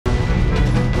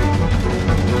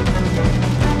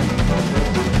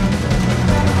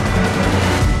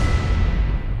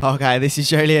Okay, this is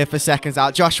Joe Leigh for Seconds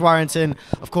Out. Josh Warrington,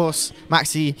 of course,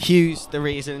 Maxi Hughes, the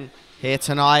reason here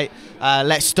tonight.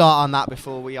 Let's start on that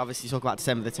before we obviously talk about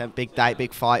December the 10th, big date,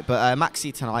 big fight. But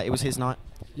Maxi tonight, it was his night.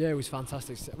 Yeah, it was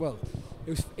fantastic. Well,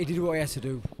 he did what he had to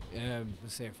do.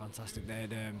 Let's say fantastic there.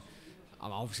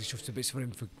 I'm obviously chuffed to bits for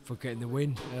him for getting the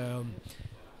win.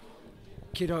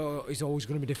 Kid is always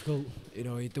going to be difficult. You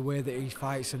know, the way that he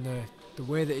fights and the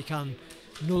way that he can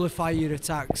nullify your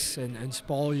attacks and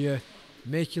spoil you,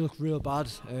 make you look real bad.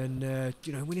 And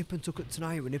you know, we nip and took it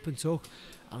tonight. We nip and took,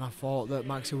 and I thought that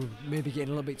Maxi was maybe getting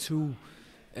a little bit too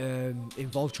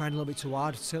involved, trying a little bit too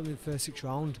hard. Certainly in the first 6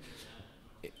 rounds,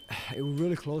 it was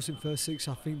really close in first 6.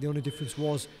 I think the only difference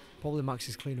was probably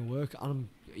Maxi's cleaner work. And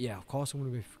yeah, of course I'm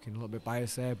going to be fucking a little bit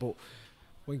biased there, but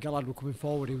when Galahad were coming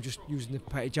forward, he was just using the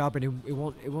petty jab, and he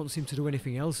won't seem to do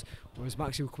anything else. Whereas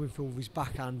Maxi was coming through with his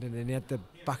backhand, and then he had the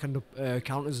backhand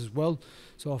counters as well.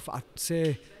 So I'd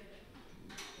say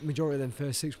majority of them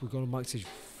first 6 were going to Maxi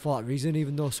for that reason,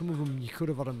 even though some of them you could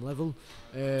have had them level.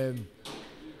 And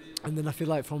then I feel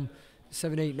like from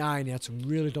 7, 8, 9, he had some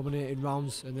really dominating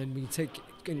rounds, and then we take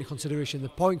into consideration the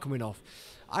point coming off.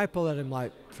 I probably had him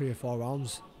like 3 or 4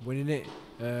 rounds winning it.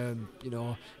 You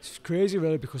know, it's crazy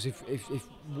really, because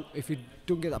if he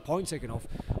don't get that point taken off,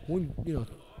 one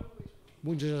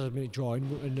judge has a minute drawing,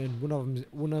 and then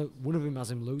one of them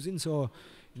has him losing. So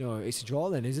you know, it's a draw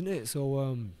then, isn't it?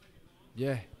 So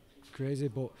yeah, crazy,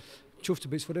 but chuffed to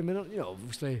bits for him. And you know,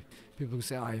 obviously people will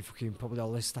say, "I fucking probably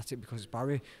all this static because it's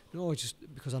Barry." No, just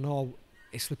because I know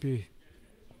a slippy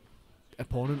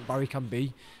opponent Barry can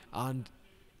be, and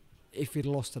if he'd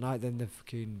lost tonight, then the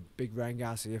fucking big Ryan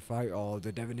Garcia fight, or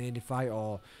the Devin Haney fight,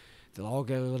 or the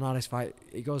Lorga Linares fight,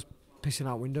 it goes pissing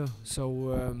out window.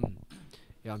 So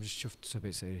yeah, I'm just chuffed to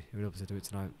bits that he was able to do it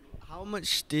tonight. How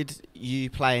much did you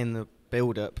play in the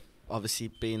build-up?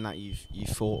 Obviously, being that you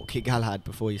fought Kid Galahad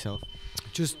before yourself.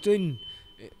 Just in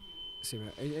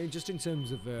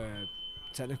terms of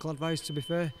technical advice, to be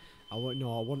fair, I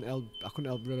couldn't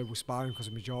help really with sparring because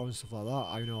of my jaw and stuff like that.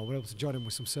 I was able to join him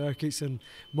with some circuits and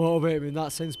motivate him in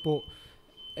that sense, but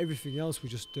everything else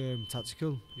was just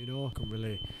tactical. You know, I couldn't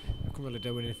really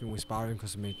do anything with sparring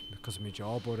because of my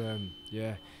jaw. But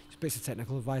yeah, just bits of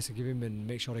technical advice I give him and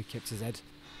make sure he keeps his head.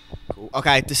 Cool.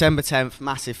 Okay, December 10th,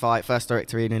 massive fight, first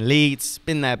direct arena in Leeds.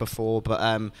 Been there before,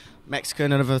 but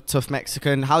Mexican, another tough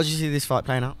Mexican. How did you see this fight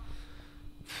playing out?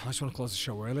 I just want to close the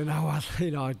show early now.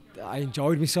 I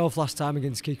enjoyed myself last time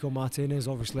against Kiko Martinez,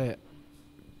 obviously,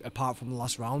 apart from the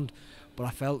last round. But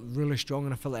I felt really strong,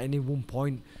 and I felt at any one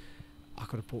point I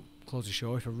could have closed the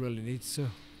show if I really needed to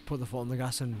put the foot on the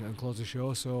gas and close the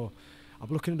show. So I'm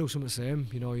looking to do something the same.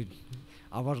 You know,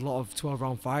 I've had a lot of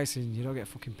 12-round fights, and you don't get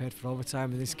fucking paid for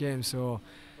overtime in this game. So,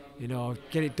 you know,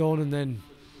 get it done, and then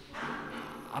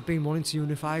I've been wanting to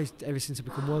unify ever since I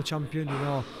become world champion. You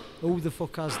know, who the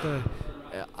fuck has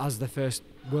the first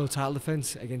world title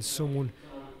defence against someone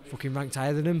fucking ranked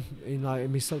higher than him?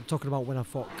 Me talking about when I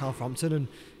fought Carl Frampton, and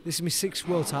this is my 6th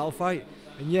world title fight,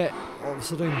 and yet all of a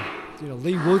sudden, you know,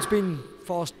 Leigh Wood's been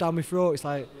forced down my throat. It's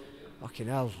like, fucking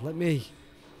hell, let me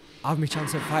have my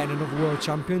chance of fighting another world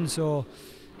champion. So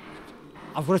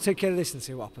I've got to take care of this and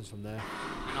see what happens from there.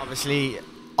 And obviously,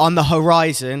 on the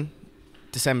horizon,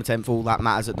 December 10th, all that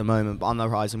matters at the moment, but on the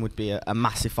horizon would be a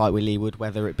massive fight with Leigh Wood,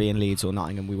 whether it be in Leeds or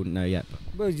Nottingham, we wouldn't know yet.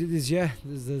 Well,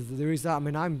 there is that. I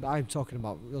mean, I'm talking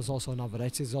about, there's also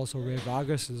Navarrete, there's also Ray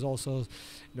Vargas, there's also, you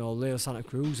know, Leo Santa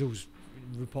Cruz, who's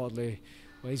reportedly,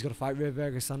 well, he's got to fight Ray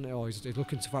Vargas, or he's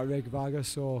looking to fight Ray Vargas.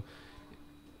 So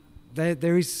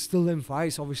there is still them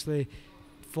fights, obviously,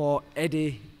 for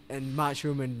Eddie and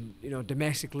Matchroom, and you know,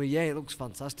 domestically, yeah, it looks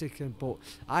fantastic. But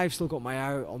I've still got my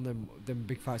eye out on them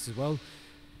big fights as well.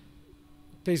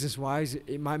 Business-wise,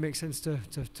 it might make sense to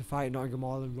fight Nottingham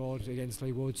Island Road against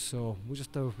Leigh Woods. So we'll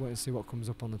just wait and see what comes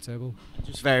up on the table.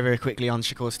 Just very, very quickly on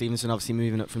Shakur Stevenson, obviously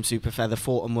moving up from super feather,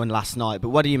 fought and won last night. But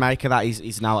what do you make of that?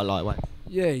 He's now at lightweight.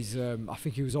 Yeah, I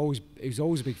think he was always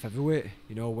a big featherweight.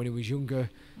 You know, when he was younger,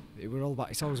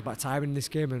 it's always about timing in this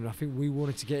game, and I think we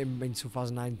wanted to get him in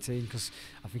 2019 because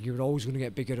I think he was always going to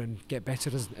get bigger and get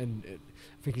better, and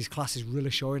I think his class is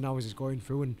really showing now as he's going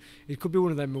through, and it could be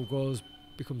one of them who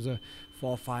becomes a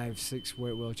 4, 5, 6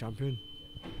 weight world champion.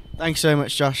 Thanks so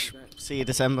much, Josh. See you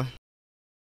December.